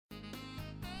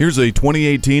Here's a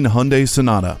 2018 Hyundai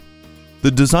Sonata.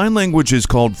 The design language is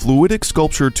called Fluidic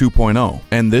Sculpture 2.0,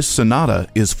 and this Sonata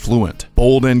is fluent.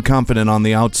 Bold and confident on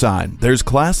the outside, there's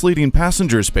class-leading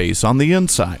passenger space on the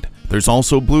inside. There's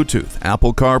also Bluetooth,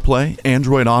 Apple CarPlay,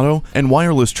 Android Auto, and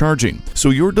wireless charging, so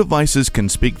your devices can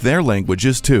speak their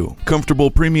languages too. Comfortable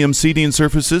premium seating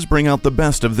surfaces bring out the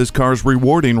best of this car's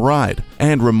rewarding ride,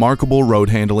 and remarkable road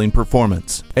handling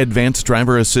performance. Advanced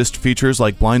driver assist features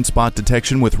like blind spot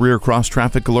detection with rear cross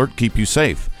traffic alert keep you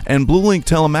safe, and BlueLink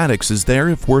telematics is there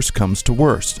if worst comes to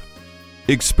worst.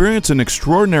 Experience an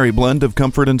extraordinary blend of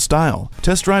comfort and style.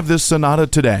 Test drive this Sonata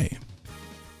today.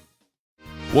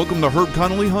 Welcome to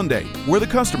Connolly Hyundai, where the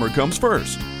customer comes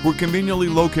first. We're conveniently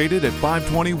located at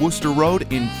 520 Worcester Road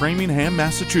in Framingham,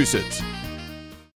 Massachusetts.